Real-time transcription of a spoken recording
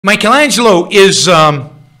Michelangelo is never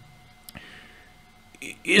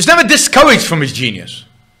discouraged from his genius.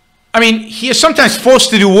 I mean, he is sometimes forced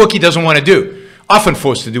to do work he doesn't want to do. Often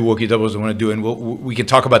forced to do work he doesn't want to do, and we can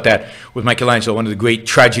talk about that with Michelangelo. One of the great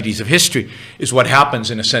tragedies of history is what happens,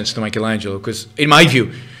 in a sense, to Michelangelo, because in my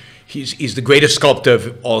view, he's the greatest sculptor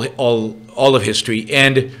of all of history,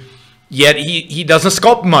 and yet he doesn't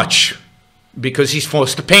sculpt much because he's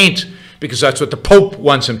forced to paint, because that's what the Pope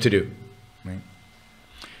wants him to do. Right?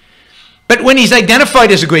 But when he's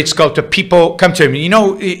identified as a great sculptor, people come to him. You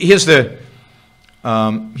know, here's the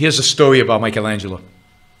story about Michelangelo.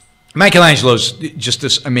 Michelangelo's just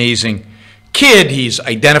this amazing kid. He's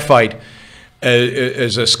identified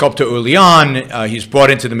as a sculptor early on. He's brought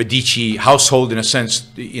into the Medici household, in a sense.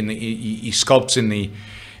 He sculpts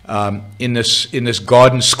in this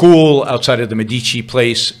garden school outside of the Medici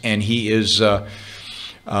place, and he is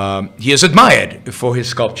admired for his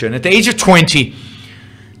sculpture. And at the age of 20,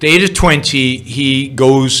 he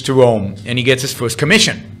goes to Rome and he gets his first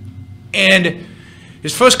commission. And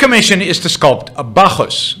his first commission is to sculpt a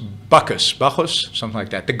Bacchus, something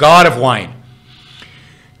like that, the god of wine.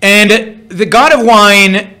 And the god of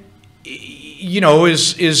wine, you know,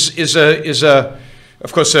 is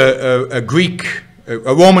of course a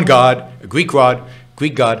Roman god, a Greek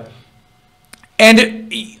god,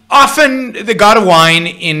 and often the god of wine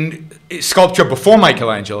in sculpture before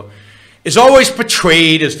Michelangelo is always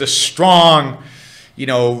portrayed as the strong, you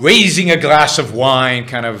know, raising a glass of wine,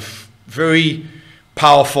 kind of very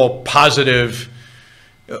powerful, positive,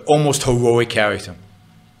 almost heroic character.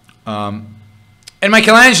 And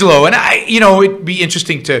Michelangelo, and it'd be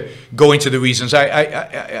interesting to go into the reasons.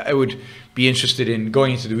 I would be interested in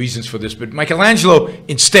going into the reasons for this, but Michelangelo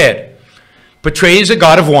instead portrays a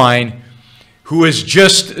god of wine who is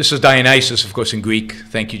just, this is Dionysus, of course, in Greek.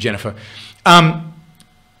 Thank you, Jennifer.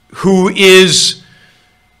 Who is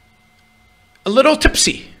a little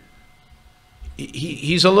tipsy.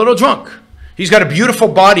 He's a little drunk. He's got a beautiful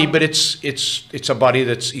body, but it's a body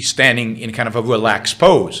he's standing in kind of a relaxed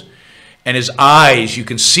pose. And his eyes, you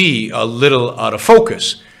can see, are a little out of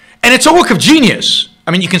focus. And it's a work of genius.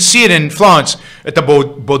 I mean, you can see it in Florence at the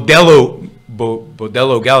Bordello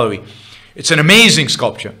Gallery. It's an amazing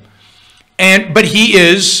sculpture. But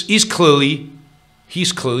he's clearly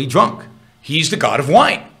drunk. He's the god of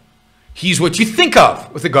wine. He's what you think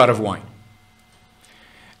of with the god of wine.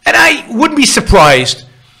 And I wouldn't be surprised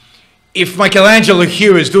if Michelangelo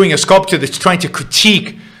here is doing a sculpture that's trying to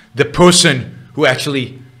critique the person who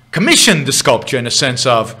actually commissioned the sculpture, in a sense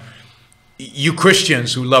of, you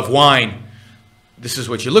Christians who love wine, this is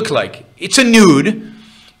what you look like. It's a nude.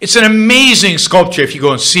 It's an amazing sculpture if you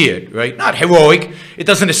go and see it, right? Not heroic. It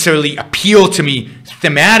doesn't necessarily appeal to me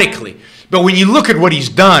thematically. But when you look at what he's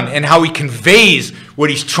done and how he conveys what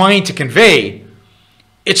he's trying to convey,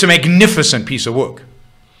 it's a magnificent piece of work.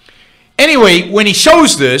 Anyway, when he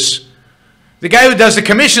shows this, the guy who does the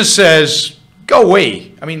commission says, go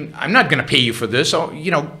away. I mean, I'm not going to pay you for this. Oh,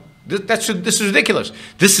 you know, this is ridiculous.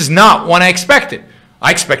 This is not what I expected.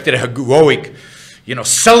 I expected a heroic, you know,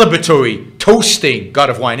 celebratory, toasting god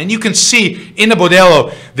of wine. And you can see in the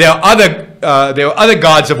Bordello, there are other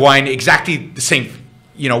gods of wine exactly the same,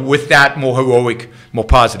 you know, with that more heroic, more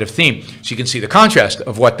positive theme. So you can see the contrast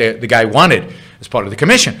of what the guy wanted as part of the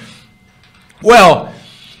commission. Well,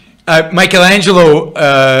 Michelangelo,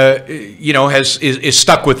 you know, is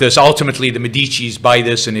stuck with this. Ultimately, the Medicis buy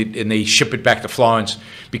this and they ship it back to Florence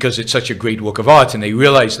because it's such a great work of art, and they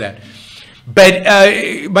realize that. But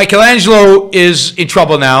Michelangelo is in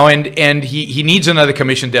trouble now, and he needs another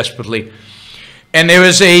commission desperately. And there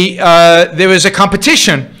is a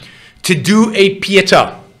competition to do a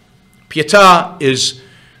Pietà. Pietà is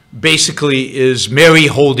basically Mary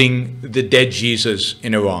holding the dead Jesus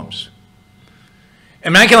in her arms.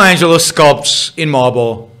 And Michelangelo sculpts in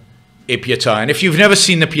marble a Pietà. And if you've never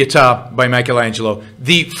seen the Pietà by Michelangelo,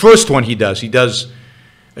 the first one he does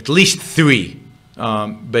at least 3.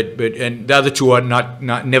 And the other 2 are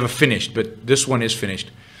never finished, but this one is finished.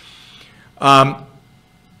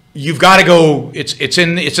 You've got to go. It's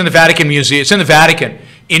in the Vatican Museum. It's in the Vatican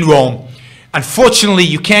in Rome. Unfortunately,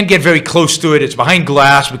 you can't get very close to it. It's behind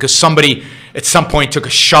glass because somebody at some point took a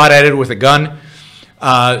shot at it with a gun.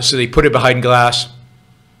 So they put it behind glass.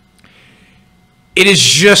 It is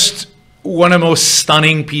just one of the most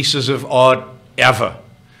stunning pieces of art ever.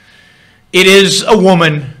 It is a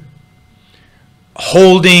woman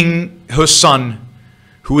holding her son,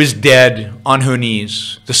 who is dead, on her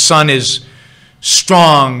knees. The son is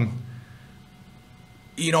strong,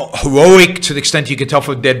 you know, heroic to the extent you can tell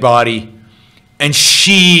from a dead body, and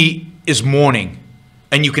she is mourning,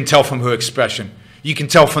 and you can tell from her expression. You can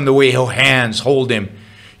tell from the way her hands hold him.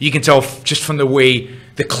 You can tell just from the way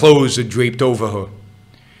the clothes are draped over her.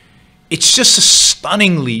 It's just a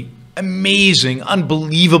stunningly amazing,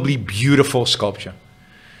 unbelievably beautiful sculpture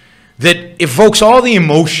that evokes all the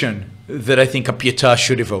emotion that I think a Pietà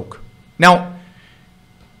should evoke. Now,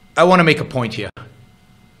 I want to make a point here.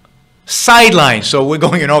 Sideline, so we're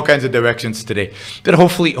going in all kinds of directions today, but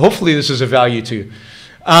hopefully this is of value to you.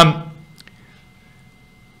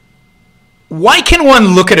 Why can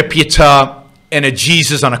one look at a Pietà and a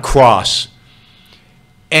Jesus on a cross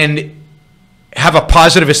and have a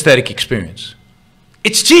positive aesthetic experience?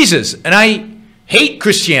 It's Jesus, and I hate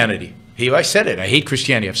Christianity. Here I said it, I hate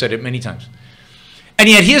Christianity. I've said it many times. And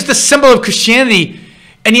yet here's the symbol of Christianity,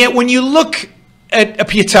 and yet when you look at a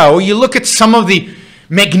Pietà, or you look at some of the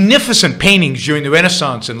magnificent paintings during the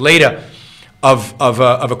Renaissance and later of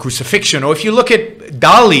a crucifixion, or if you look at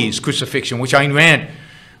Dali's crucifixion, which Ayn Rand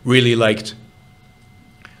really liked,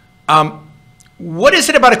 what is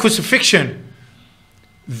it about a crucifixion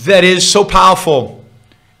that is so powerful?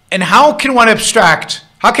 And how can one abstract?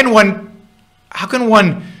 How can one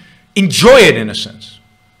enjoy it in a sense,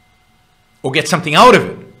 or get something out of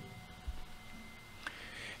it?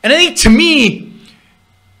 And I think to me,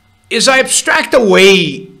 is I abstract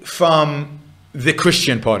away from the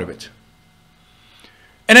Christian part of it,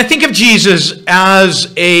 and I think of Jesus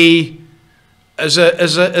as a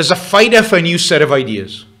fighter for a new set of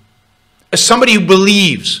ideas, as somebody who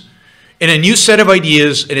believes in a new set of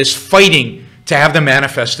ideas and is fighting to have them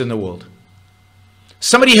manifest in the world.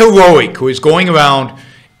 Somebody heroic who is going around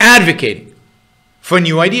advocating for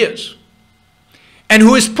new ideas and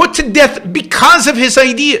who is put to death because of his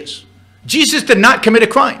ideas. Jesus did not commit a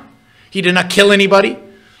crime. He did not kill anybody,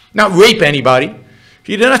 not rape anybody.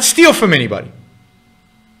 He did not steal from anybody.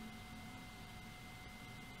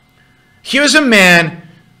 Here's a man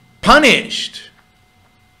punished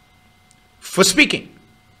for speaking.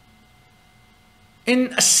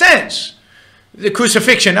 In a sense, the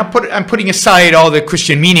crucifixion, I'm putting aside all the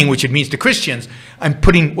Christian meaning, which it means to Christians. I'm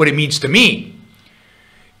putting what it means to me,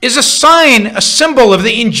 is a sign, a symbol of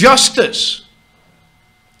the injustice,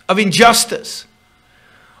 of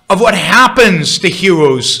what happens to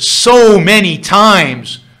heroes so many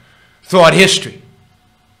times throughout history.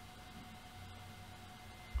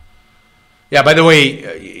 Yeah, by the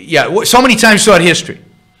way, so many times throughout history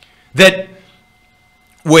that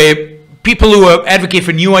where people who advocate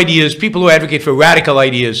for new ideas, people who advocate for radical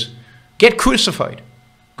ideas, get crucified.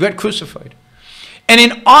 And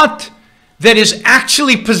in art that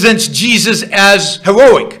actually presents Jesus as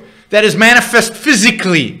heroic, that is manifest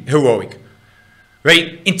physically heroic,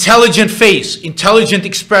 right? Intelligent face, intelligent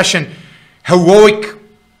expression, heroic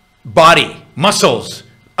body, muscles,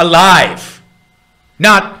 alive,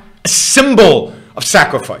 not a symbol of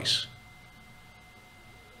sacrifice,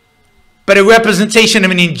 but a representation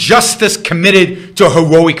of an injustice committed to a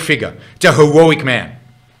heroic figure, to a heroic man.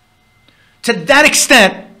 To that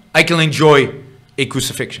extent, I can enjoy a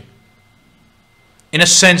crucifixion, in a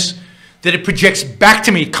sense that it projects back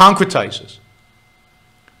to me, it concretizes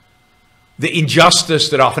the injustice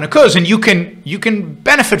that often occurs. And you can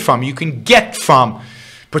benefit from, you can get from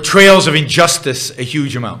portrayals of injustice a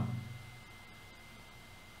huge amount.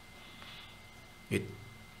 It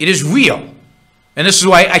is real. And this is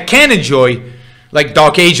why I can enjoy, like,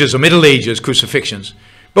 Dark Ages or Middle Ages crucifixions.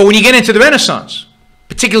 But when you get into the Renaissance,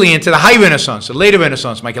 particularly into the High Renaissance, the later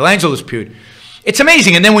Renaissance, Michelangelo's period, it's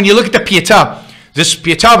amazing. And then when you look at the Pietà, this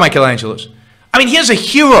Pietà of Michelangelo's, I mean, here's a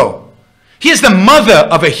hero. Here's the mother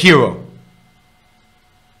of a hero.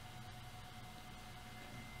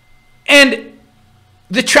 And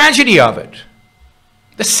the tragedy of it,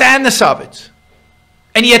 the sadness of it,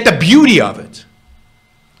 and yet the beauty of it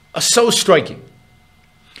are so striking.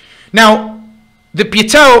 Now, the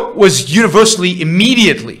Pietà was universally,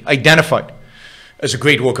 immediately identified as a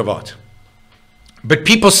great work of art. But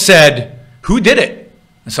people said, who did it?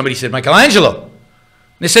 And somebody said, Michelangelo.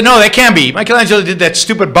 They said, no, that can't be. Michelangelo did that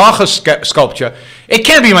stupid Bacchus sculpture. It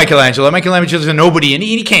can't be Michelangelo. Michelangelo's a nobody, and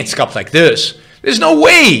he can't sculpt like this. There's no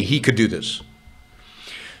way he could do this.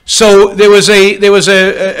 So there was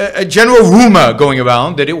a general rumor going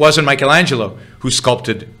around that it wasn't Michelangelo who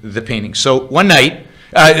sculpted the painting. So one night,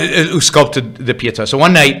 who sculpted the Pietà. So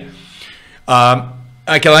one night,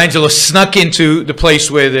 Michelangelo snuck into the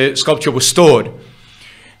place where the sculpture was stored,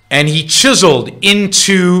 and he chiseled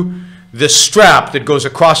into the strap that goes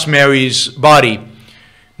across Mary's body.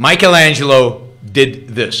 Michelangelo did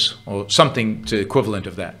this, or something to equivalent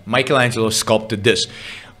of that. Michelangelo sculpted this.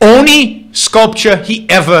 Only sculpture he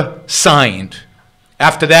ever signed.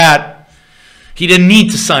 After that, he didn't need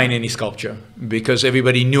to sign any sculpture because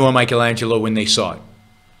everybody knew a Michelangelo when they saw it.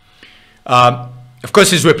 Of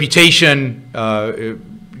course, his reputation, the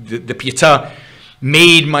Pietà,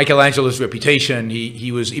 made Michelangelo's reputation.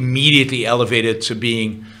 He was immediately elevated to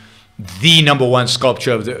being the #1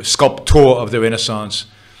 sculptor of the Renaissance,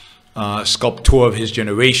 sculptor of his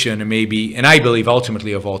generation, and maybe, and I believe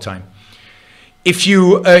ultimately of all time.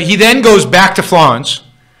 He then goes back to Florence,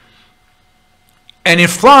 and in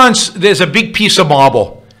Florence there's a big piece of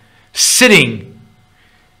marble sitting,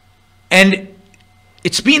 and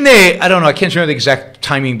it's been there, I don't know, I can't remember the exact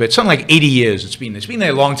timing, but something like 80 years it's been there. It's been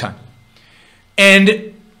there a long time.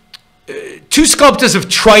 And two sculptors have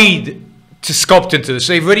tried to sculpt into this.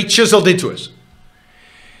 They've already chiseled into us.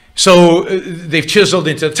 So they've chiseled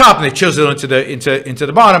into the top and they've chiseled into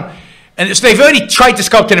the bottom. And so they've already tried to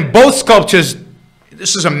sculpt it, and both sculptures,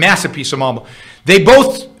 this is a massive piece of marble, they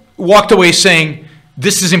both walked away saying,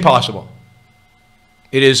 this is impossible.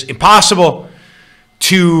 It is impossible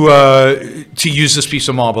to use this piece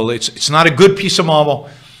of marble. It's not a good piece of marble.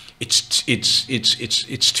 It's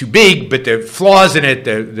too big, but there are flaws in it.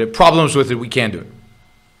 There are problems with it. We can't do it.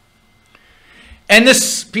 And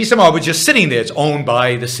this piece of marble is just sitting there. It's owned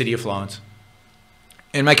by the city of Florence.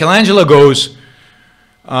 And Michelangelo goes,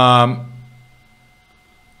 and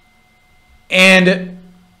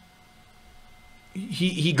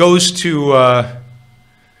he goes to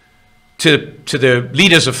the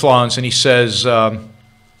leaders of Florence, and he says,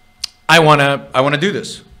 I wanna do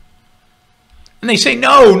this. And they say,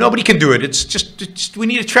 no, nobody can do it. It's just we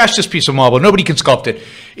need to trash this piece of marble. Nobody can sculpt it.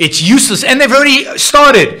 It's useless. And they've already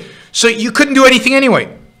started. So you couldn't do anything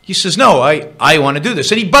anyway. He says, no, I want to do this.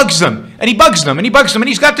 And he bugs them, and he bugs them, and he bugs them. And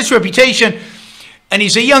he's got this reputation. And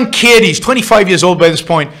he's a young kid. He's 25 years old by this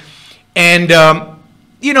point. And,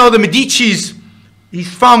 you know, the Medicis,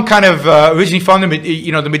 he's from kind of, originally from the,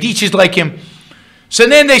 you know, the Medicis like him. So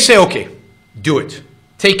then they say, okay, do it.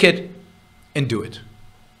 Take it and do it.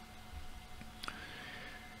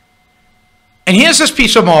 And here's this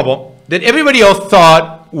piece of marble that everybody else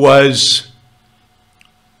thought was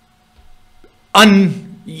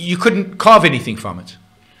you couldn't carve anything from it.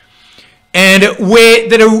 And where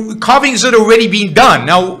there are carvings that are already being done.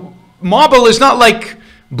 Now, marble is not like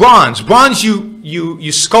bronze. Bronze you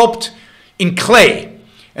sculpt in clay.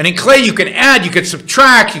 And in clay you can add, you can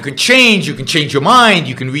subtract, you can change your mind,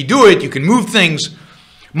 you can redo it, you can move things.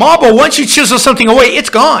 Marble, once you chisel something away, it's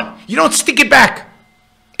gone. You don't stick it back.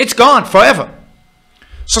 It's gone forever.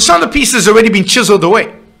 So some of the pieces have already been chiseled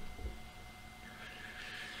away.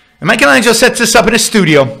 And Michelangelo sets this up in his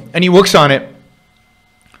studio, and he works on it.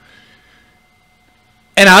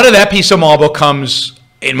 And out of that piece of marble comes,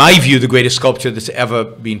 in my view, the greatest sculpture that's ever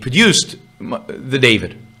been produced, the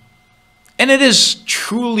David. And it is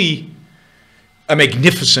truly a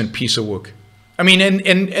magnificent piece of work. I mean,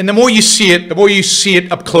 and the more you see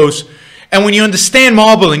it up close, and when you understand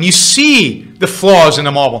marble and you see the flaws in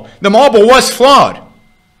the marble was flawed.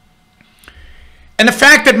 And the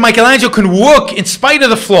fact that Michelangelo can work in spite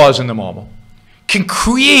of the flaws in the marble, can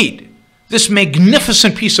create this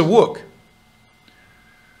magnificent piece of work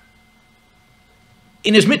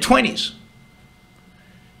in his mid-20s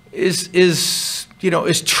is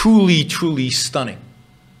truly, truly stunning.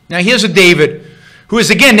 Now here's a David who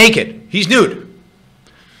is again naked. He's nude.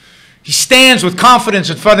 He stands with confidence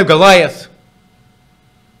in front of Goliath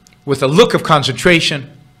with a look of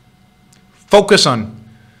concentration, focus on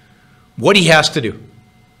what he has to do.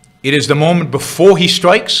 It is the moment before he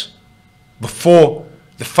strikes, before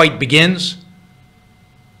the fight begins.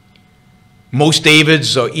 Most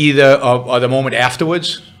Davids are either the moment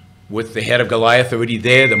afterwards, with the head of Goliath already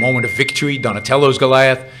there, the moment of victory, Donatello's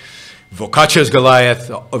Goliath, Boccaccia's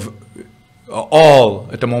Goliath, all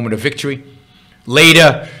at the moment of victory.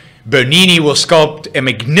 Later, Bernini will sculpt a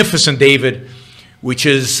magnificent David, which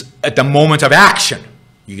is at the moment of action.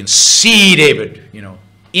 You can see David,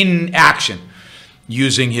 in action,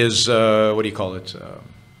 using his, what do you call it?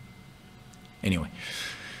 Anyway,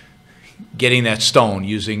 getting that stone,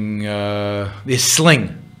 using this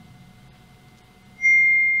sling.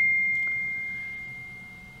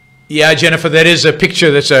 Yeah, Jennifer, that is a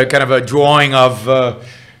picture that's a kind of a drawing of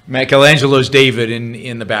Michelangelo's David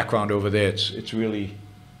in the background over there. It's really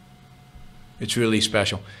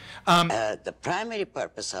special. The primary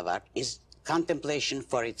purpose of art is contemplation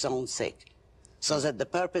for its own sake. So that the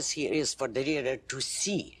purpose here is for the reader to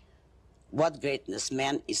see what greatness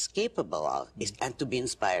man is capable of and to be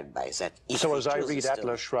inspired by that. So as I read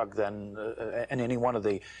Atlas Shrugged, then, and any one of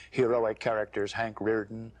the heroic characters, Hank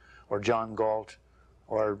Rearden or John Galt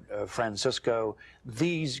or Francisco,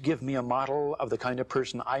 these give me a model of the kind of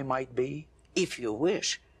person I might be? If you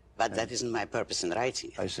wish, but that isn't my purpose in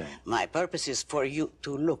writing it. I see. My purpose is for you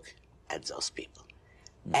to look at those people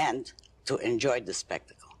and to enjoy the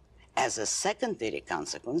spectacle. As a secondary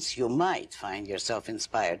consequence, you might find yourself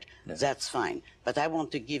inspired. Yeah. That's fine. But I want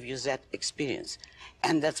to give you that experience.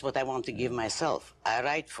 And that's what I want to give myself. I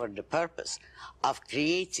write for the purpose of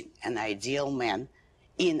creating an ideal man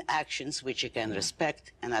in actions which you can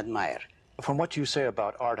respect and admire. From what you say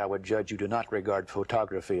about art, I would judge you do not regard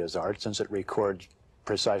photography as art, since it records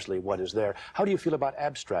precisely what is there. How do you feel about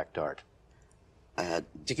abstract art?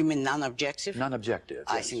 Do you mean non-objective? Non-objective,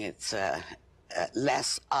 I yes. think it's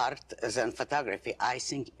less art than photography. I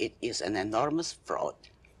think it is an enormous fraud.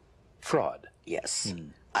 Fraud? Yes.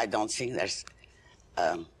 I don't think there's...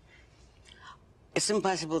 it's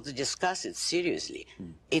impossible to discuss it seriously.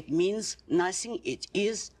 It means nothing. It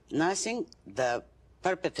is nothing. The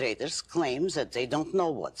perpetrators claim that they don't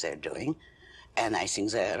know what they're doing, and I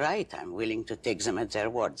think they're right. I'm willing to take them at their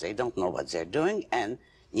word. They don't know what they're doing, and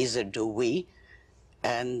neither do we,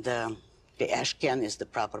 and the ash can is the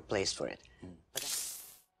proper place for it.